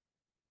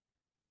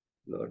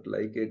 not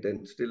like it,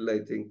 and still I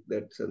think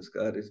that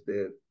sanskar is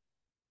there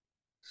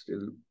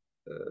still.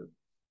 Uh,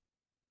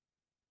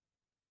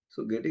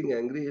 so getting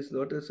angry is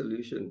not a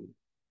solution,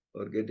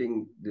 or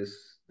getting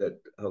this, that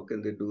how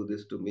can they do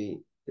this to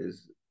me,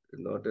 is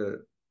not a.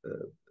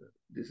 Uh,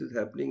 this is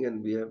happening,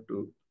 and we have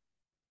to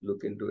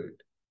look into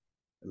it.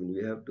 I mean,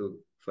 we have to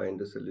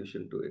find a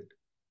solution to it.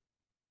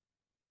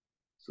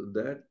 So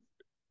that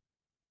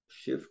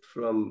shift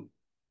from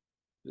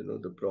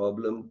the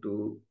problem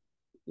to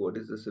what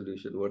is the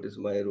solution, what is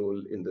my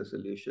role in the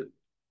solution,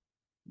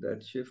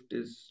 that shift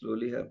is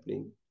slowly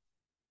happening,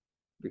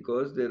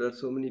 because there are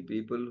so many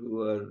people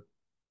who are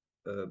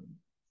uh,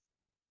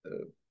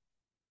 uh,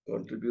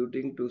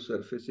 contributing to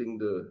surfacing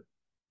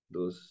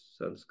those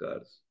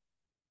sanskars.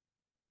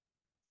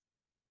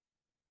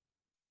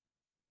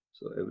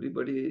 So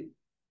everybody,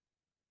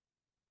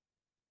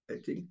 I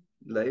think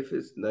life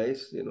is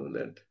nice,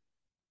 that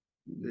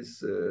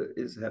this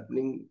is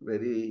happening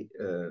very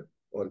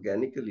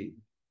organically.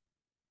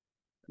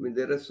 I mean,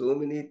 there are so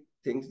many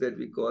things that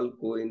we call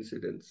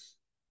coincidence,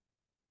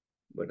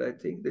 but I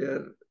think they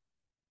are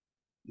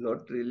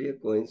not really a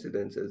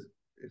coincidence. As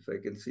if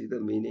I can see the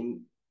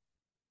meaning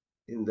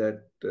in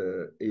that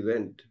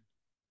event,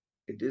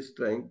 it is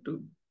trying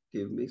to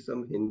give me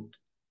some hint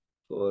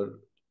for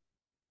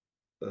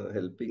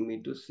helping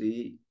me to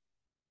see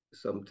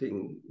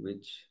something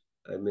which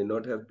I may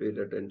not have paid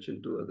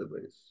attention to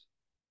otherwise.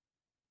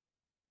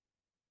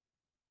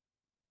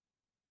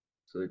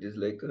 So it is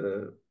like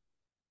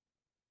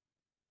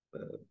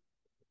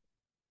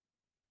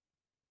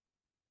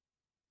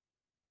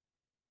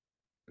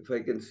if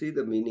I can see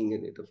the meaning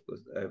in it, of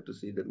course, I have to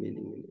see the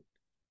meaning in it.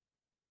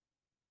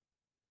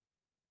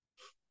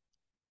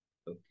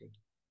 Okay.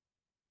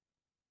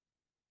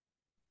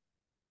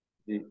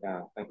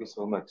 Thank you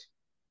so much.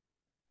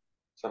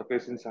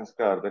 Surfacing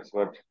sanskar, that's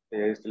what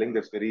AI is telling.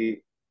 That's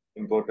very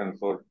important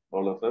for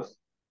all of us.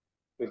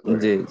 Please go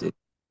ahead. Ji.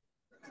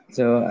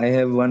 So I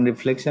have one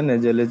reflection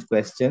as well as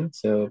question.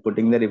 So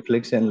putting the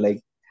reflection,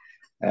 like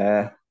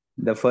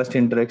the first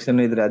interaction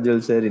with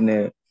Rajul sir in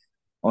a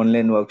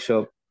online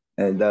workshop,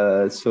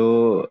 the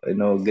so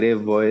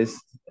grave voice,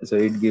 so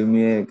it gave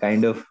me a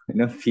kind of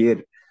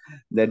fear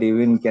that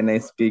even can I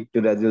speak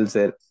to Rajul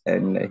sir,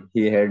 and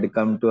he had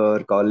come to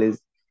our college.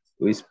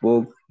 We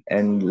spoke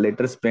and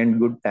later spent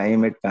good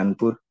time at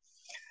Kanpur,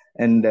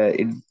 and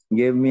it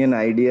gave me an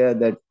idea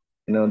that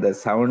the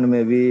sound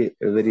may be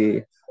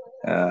very,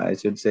 I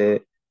should say,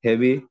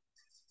 heavy,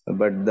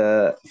 but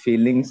the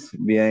feelings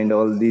behind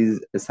all these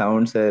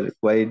sounds are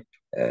quite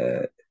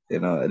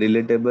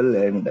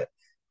relatable, and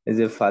is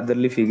a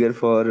fatherly figure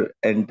for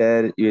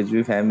entire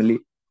UHB family,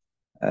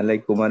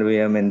 like Kumar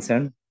Bhaiya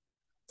mentioned.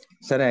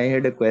 Sir, I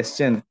had a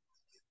question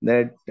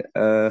that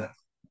uh,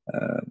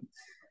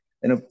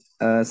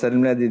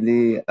 Sarmila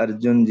Didi,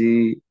 Arjun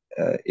ji,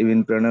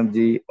 even Pranab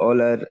ji,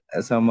 all are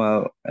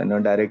somehow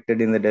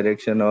directed in the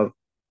direction of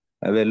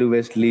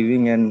value-based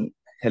living and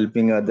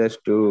helping others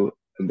to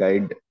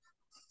guide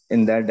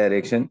in that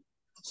direction.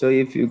 So,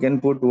 if you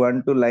can put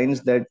one two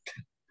lines that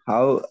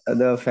how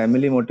the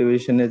family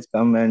motivation has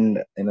come, and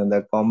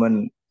the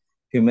common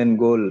human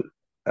goal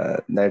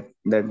that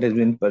has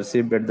been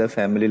perceived at the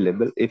family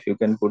level, if you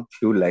can put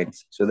few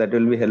lines, so that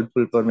will be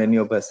helpful for many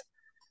of us.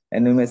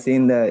 And we may see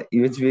in the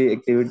UHV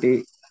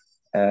activity,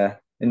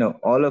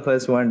 all of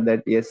us want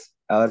that, yes,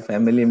 our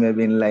family may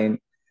be in line,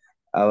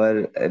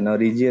 our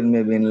region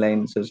may be in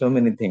line, so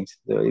many things.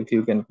 So if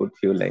you can put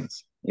few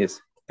lines. Yes,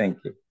 thank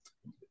you.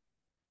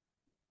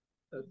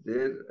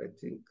 There, I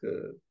think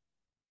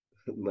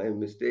my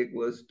mistake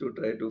was to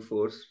try to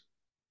force.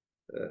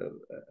 Uh,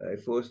 I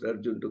forced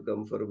Arjun to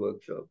come for a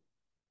workshop.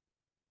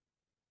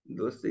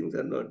 Those things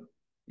are not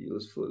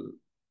useful,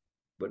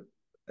 but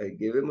I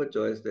gave him a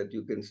choice that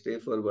you can stay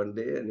for one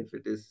day, and if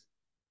it is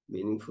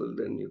meaningful,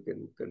 then you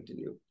can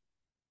continue.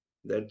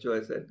 That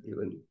choice I'd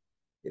given,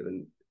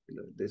 even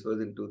this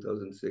was in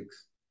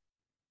 2006,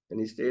 and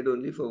he stayed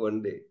only for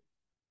one day.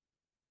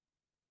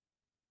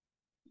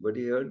 But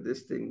he heard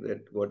this thing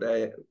that what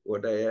I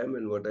am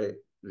and what I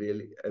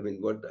really, I mean,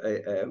 what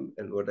I am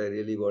and what I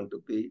really want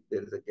to be,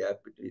 there is a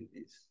gap between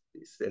these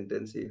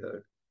sentence he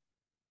heard.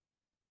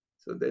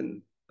 So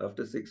then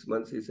after 6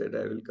 months, he said,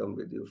 I will come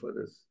with you for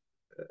this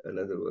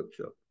another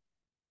workshop.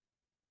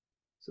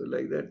 So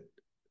like that,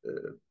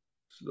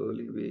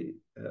 slowly we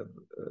have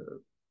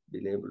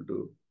been able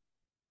to,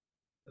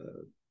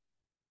 uh,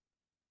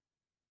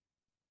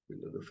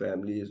 the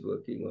family is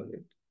working on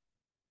it.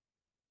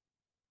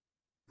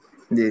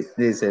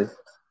 This is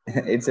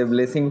it's a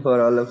blessing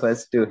for all of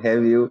us to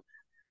have you.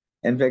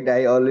 In fact,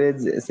 I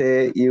always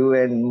say you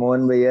and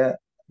Mohan Bhaiya,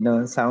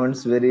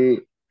 sounds very,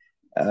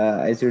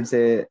 I should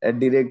say,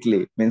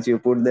 directly. Means you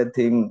put the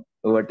thing,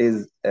 what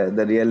is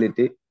the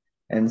reality,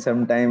 and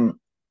sometimes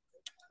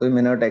we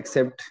may not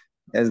accept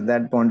as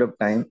that point of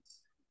time.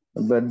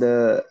 But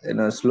the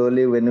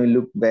slowly when we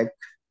look back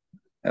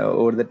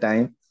over the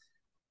time,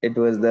 it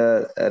was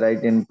the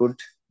right input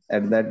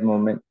at that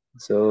moment.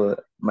 So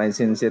my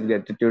sincere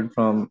gratitude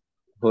from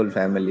whole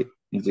family.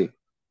 Ji.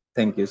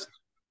 Thank you, sir.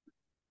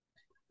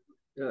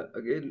 Yeah,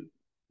 again,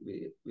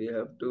 we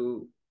have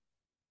to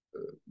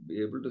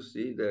be able to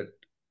see that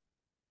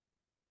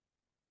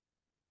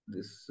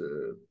this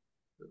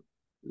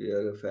we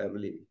are a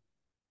family,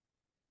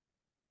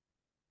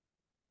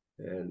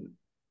 and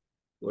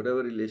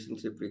whatever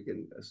relationship we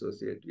can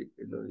associate,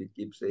 we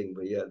keep saying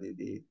bhaiya,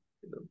 didi,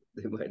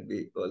 they might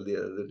be all the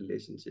other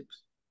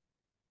relationships.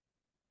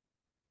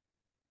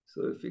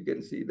 So if we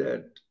can see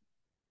that,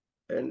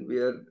 and we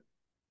are,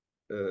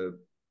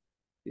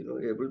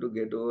 able to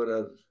get over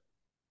our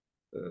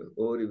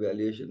over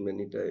evaluation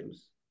many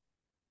times,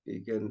 we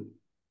can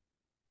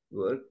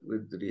work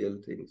with real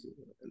things,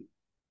 and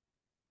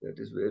that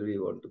is where we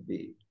want to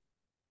be.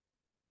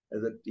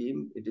 As a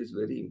team, it is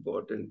very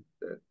important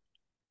that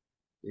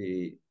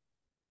we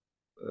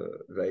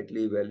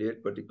rightly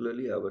evaluate,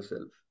 particularly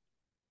ourselves.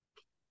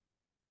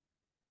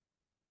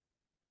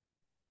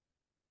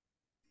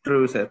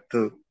 True, sir.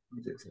 True.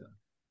 Yeah.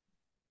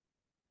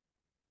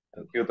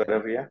 Thank you,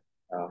 Tararia.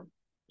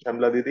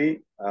 Shamla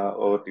Didi,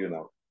 over to you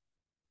now.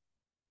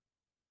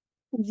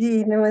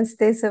 जी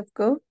नमस्ते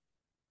सबको.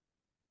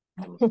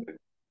 Namaste.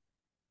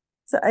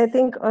 So I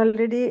think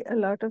already a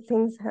lot of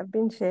things have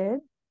been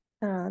shared.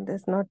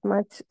 There's not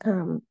much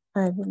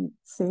I will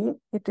say.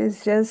 It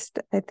is just,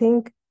 I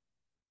think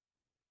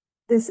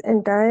this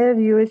entire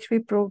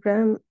UHV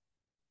program,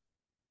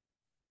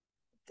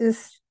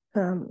 this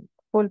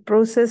whole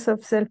process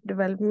of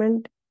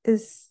self-development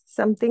is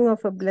something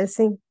of a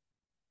blessing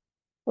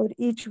for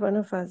each one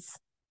of us.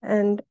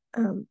 And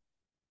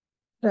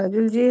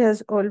Rajulji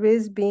has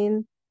always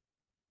been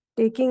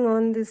taking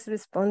on this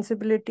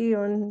responsibility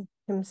on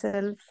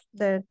himself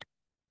that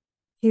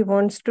he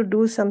wants to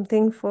do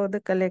something for the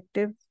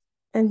collective,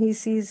 and he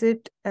sees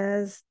it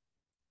as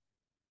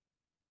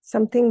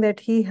something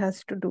that he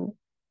has to do.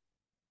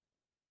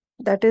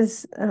 That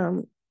is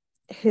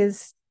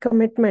his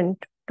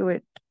commitment to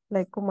it.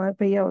 Like Kumar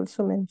Bhaiya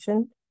also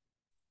mentioned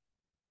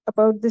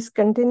about this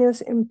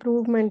continuous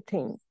improvement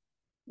thing,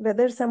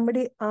 whether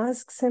somebody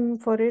asks him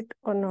for it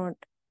or not,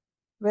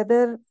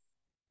 whether,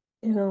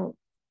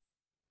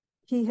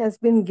 he has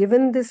been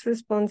given this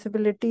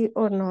responsibility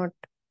or not,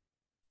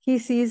 he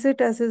sees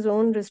it as his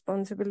own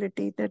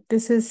responsibility that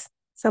this is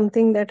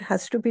something that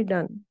has to be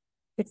done.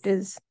 It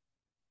is.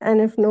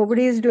 And if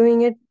nobody is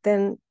doing it,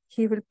 then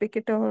he will pick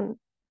it on,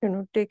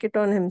 take it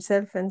on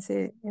himself and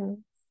say,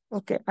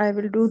 okay, I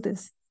will do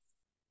this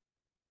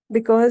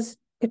because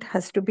it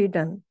has to be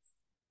done.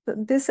 So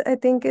this, I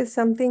think, is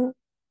something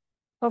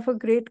of a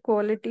great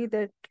quality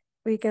that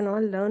we can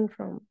all learn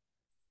from.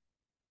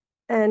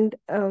 And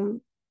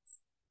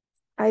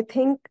I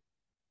think,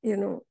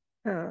 in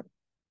a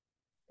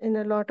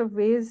lot of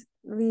ways,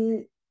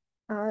 we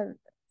are,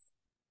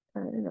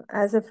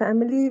 as a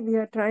family, we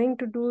are trying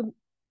to do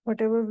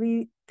whatever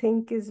we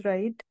think is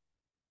right.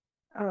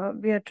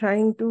 We are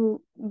trying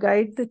to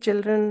guide the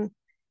children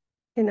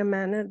in a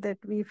manner that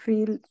we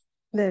feel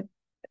that,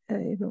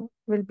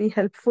 will be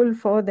helpful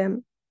for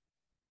them.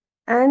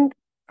 And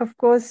of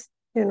course,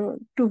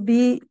 to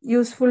be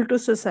useful to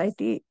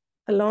society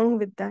along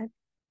with that.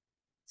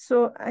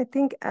 So I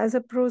think as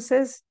a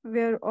process,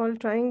 we're all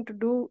trying to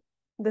do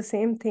the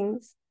same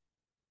things.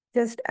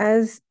 Just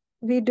as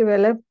we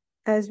develop,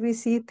 as we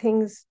see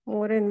things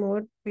more and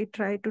more, we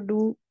try to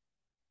do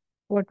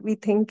what we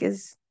think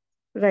is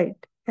right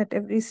at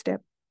every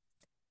step.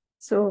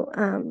 So,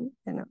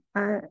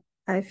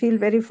 I feel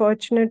very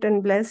fortunate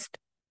and blessed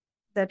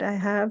that I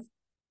have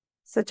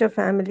such a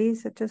family,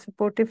 such a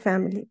supportive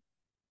family.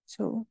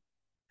 So,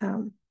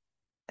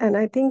 and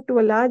I think to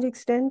a large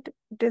extent,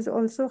 it is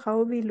also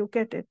how we look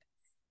at it.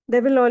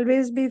 There will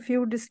always be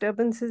few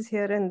disturbances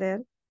here and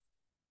there.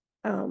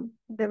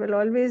 There will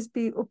always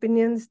be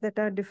opinions that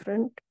are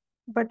different,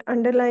 but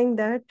underlying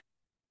that,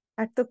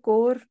 at the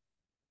core,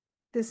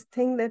 this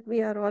thing that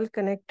we are all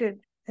connected,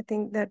 I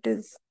think that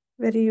is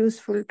very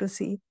useful to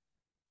see.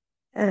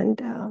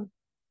 And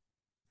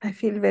I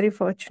feel very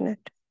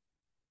fortunate.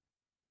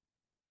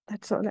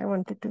 That's all I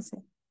wanted to say.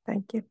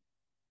 Thank you.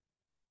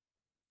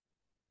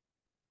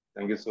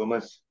 Thank you so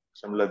much,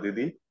 Shamla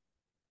Didi.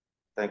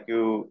 Thank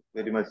you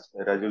very much,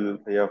 Rajul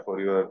Bhaiya,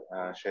 for your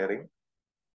sharing.